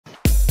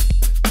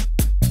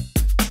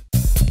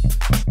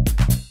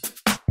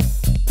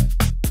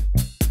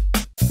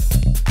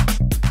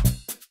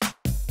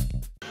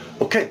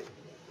Okay,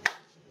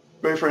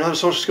 ready for another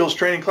social skills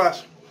training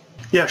class?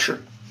 Yeah, sure.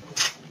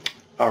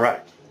 All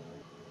right.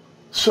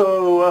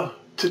 So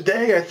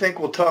today I think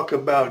we'll talk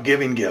about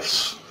giving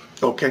gifts.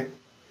 Okay.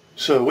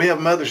 So we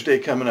have Mother's Day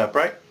coming up,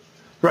 right?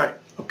 Right.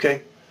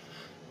 Okay.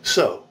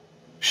 So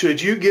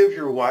should you give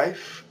your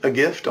wife a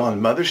gift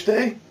on Mother's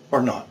Day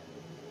or not?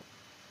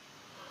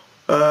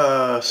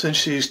 Since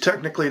she's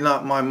technically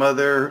not my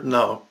mother,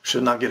 no,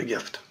 should not get a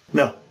gift.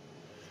 No.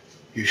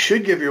 You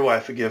should give your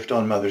wife a gift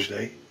on Mother's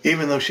Day,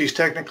 even though she's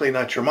technically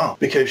not your mom,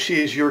 because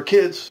she's your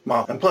kid's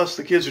mom. And plus,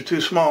 the kids are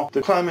too small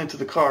to climb into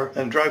the car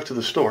and drive to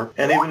the store.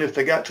 And even if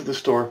they got to the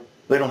store,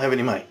 they don't have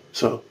any money.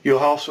 So you'll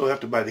also have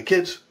to buy the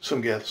kids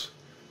some gifts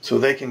so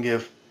they can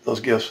give those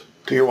gifts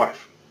to your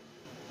wife.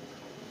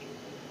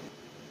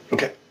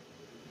 Okay.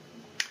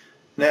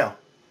 Now,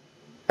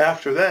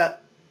 after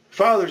that,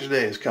 Father's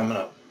Day is coming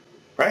up,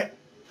 right?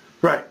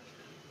 Right.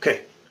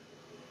 Okay.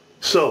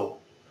 So,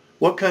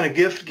 what kind of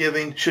gift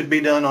giving should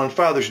be done on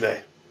Father's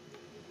Day?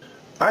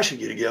 I should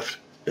get a gift.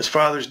 It's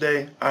Father's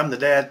Day. I'm the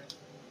dad.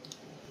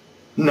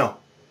 No.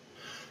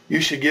 You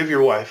should give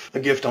your wife a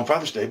gift on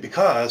Father's Day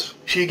because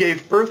she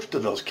gave birth to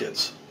those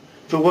kids.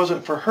 If it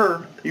wasn't for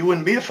her, you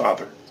wouldn't be a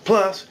father.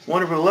 Plus,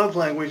 one of her love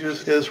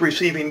languages is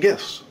receiving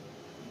gifts.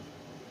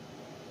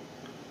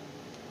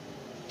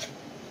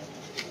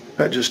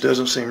 That just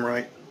doesn't seem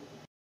right.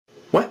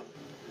 What?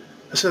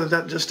 I said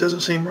that just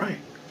doesn't seem right.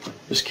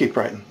 Just keep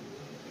writing.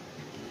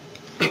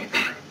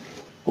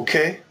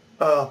 Okay.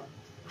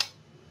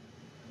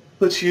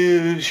 Let's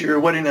use your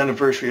wedding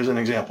anniversary as an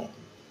example.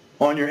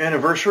 On your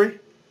anniversary,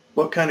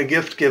 what kind of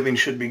gift giving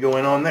should be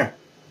going on there?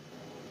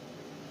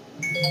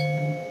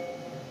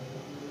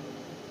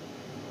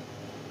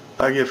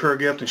 I give her a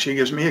gift and she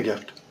gives me a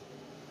gift.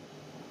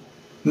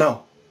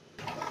 No.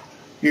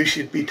 You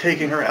should be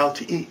taking her out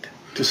to eat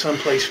to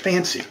someplace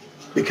fancy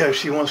because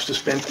she wants to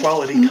spend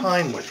quality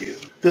time with you.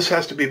 This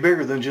has to be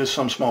bigger than just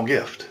some small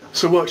gift.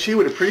 So what she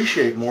would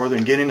appreciate more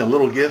than getting a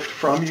little gift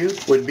from you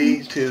would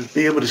be to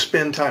be able to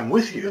spend time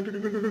with you.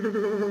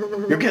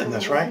 You're getting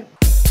this, right?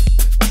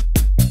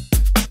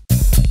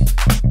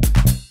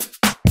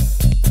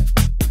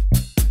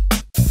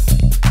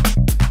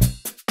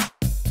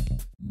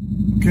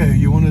 Okay,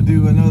 you want to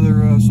do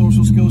another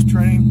social skills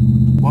training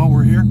while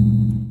we're here?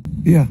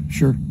 Yeah,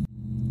 sure.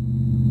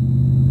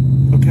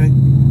 Okay.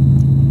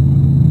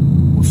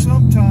 Well,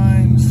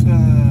 sometimes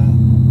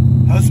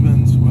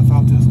husbands with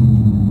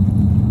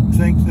autism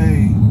think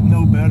they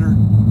know better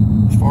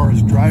as far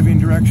as driving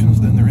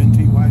directions than their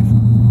NT wife.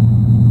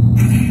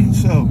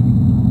 So,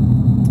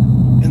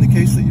 in the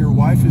case that your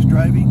wife is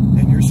driving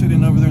and you're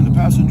sitting over there in the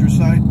passenger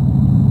side,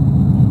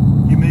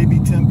 you may be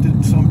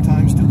tempted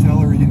sometimes to tell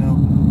her, you know,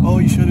 oh,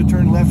 you should have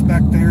turned left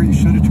back there, you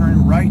should have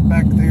turned right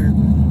back there,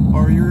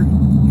 or you're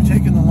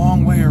taking the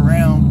long way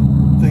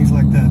around, things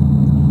like that.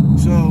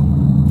 So,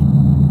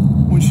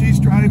 when she's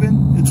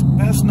driving, it's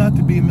best not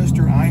to be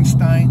Mr.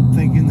 Einstein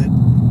thinking that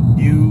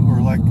you are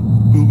like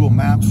Google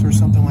Maps or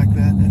something like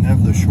that and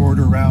have the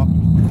shorter route.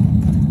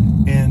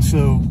 And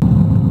so,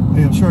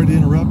 hey, I'm sorry to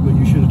interrupt, but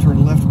you should have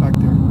turned left back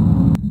there.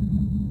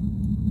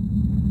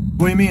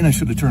 What do you mean I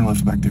should have turned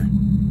left back there?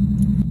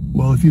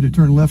 Well, if you'd have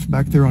turned left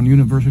back there on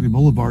University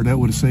Boulevard, that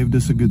would have saved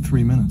us a good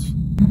 3 minutes.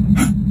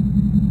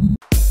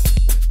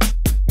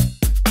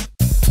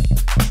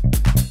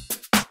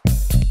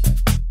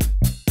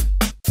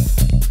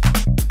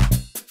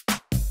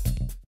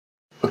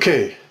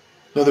 Okay,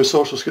 another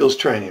social skills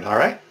training, all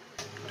right?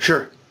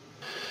 Sure.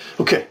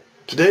 Okay,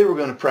 today we're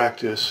going to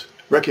practice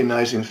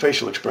recognizing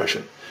facial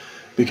expression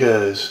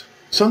because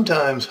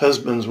sometimes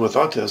husbands with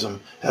autism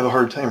have a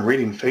hard time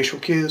reading facial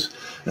cues,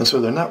 and so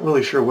they're not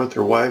really sure what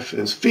their wife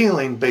is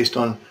feeling based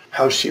on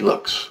how she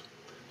looks.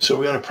 So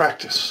we're going to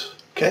practice,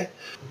 okay?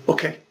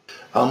 Okay,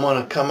 I'm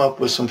going to come up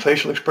with some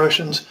facial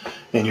expressions,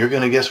 and you're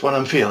going to guess what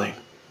I'm feeling.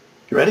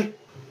 You ready?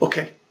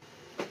 Okay.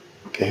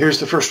 Okay, here's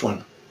the first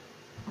one.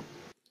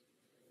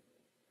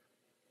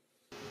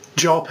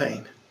 Jaw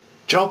pain.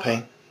 Jaw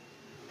pain?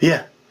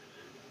 Yeah.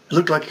 It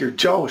looked like your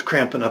jaw was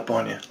cramping up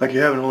on you, like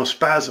you're having a little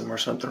spasm or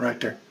something right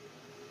there.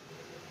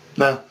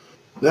 Now,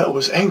 that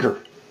was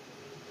anger.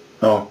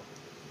 Oh,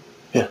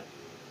 yeah.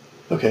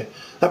 Okay,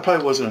 that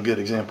probably wasn't a good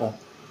example.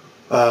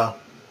 Let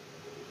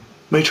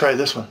me try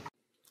this one.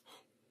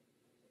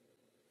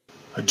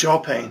 A jaw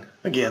pain,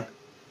 again.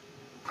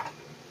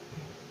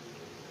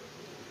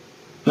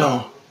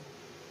 No,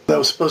 that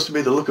was supposed to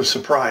be the look of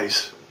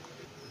surprise.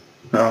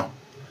 No.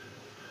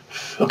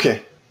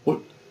 Okay,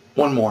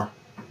 one more.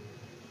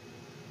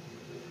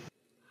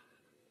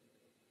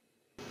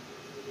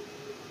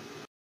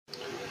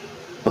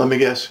 Let me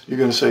guess, you're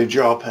going to say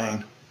jaw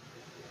pain.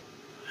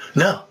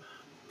 No,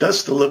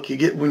 that's the look you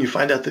get when you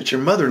find out that your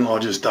mother-in-law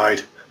just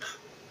died.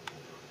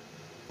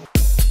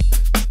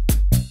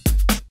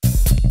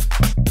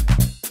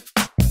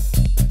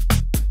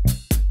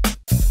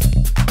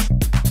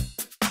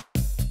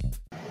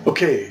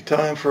 Okay,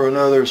 time for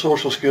another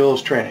social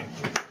skills training.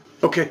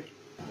 Okay,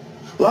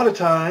 a lot of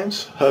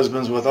times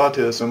husbands with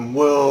autism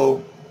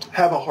will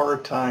have a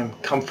hard time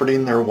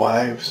comforting their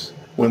wives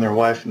when their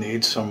wife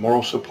needs some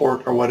moral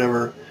support or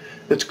whatever.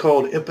 It's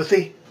called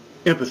empathy.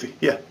 Empathy,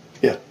 yeah.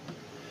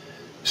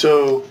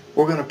 So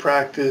we're going to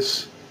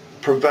practice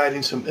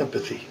providing some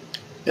empathy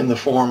in the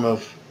form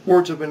of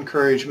words of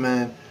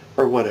encouragement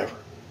or whatever.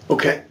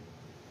 Okay?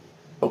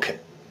 Okay.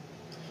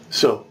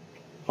 So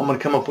I'm going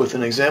to come up with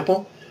an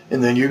example,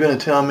 and then you're going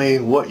to tell me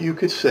what you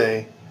could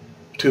say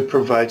to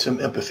provide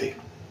some empathy.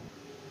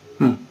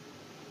 All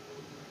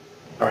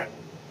right.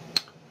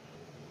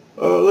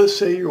 Let's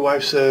say your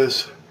wife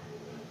says,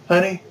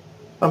 honey,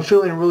 I'm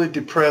feeling really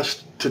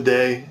depressed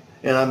today,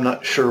 and I'm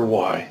not sure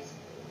why.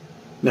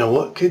 Now,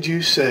 what could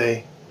you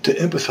say to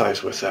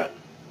empathize with that?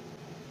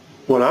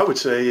 What I would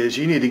say is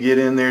you need to get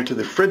in there to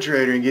the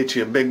refrigerator and get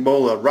you a big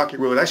bowl of Rocky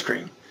Road ice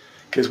cream,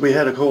 because we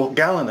had a whole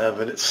gallon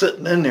of it. It's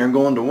sitting in there and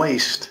going to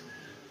waste.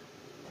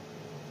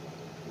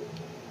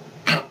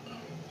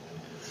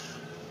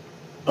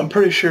 I'm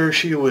pretty sure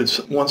she would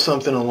want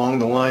something along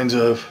the lines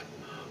of,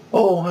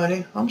 oh,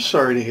 honey, I'm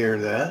sorry to hear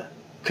that.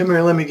 Come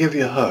here, let me give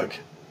you a hug.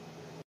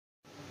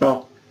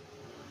 Well,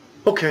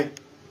 okay,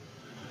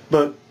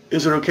 but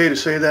is it okay to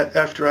say that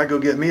after I go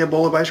get me a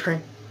bowl of ice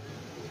cream?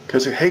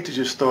 Because I hate to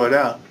just throw it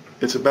out.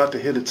 It's about to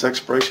hit its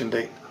expiration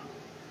date.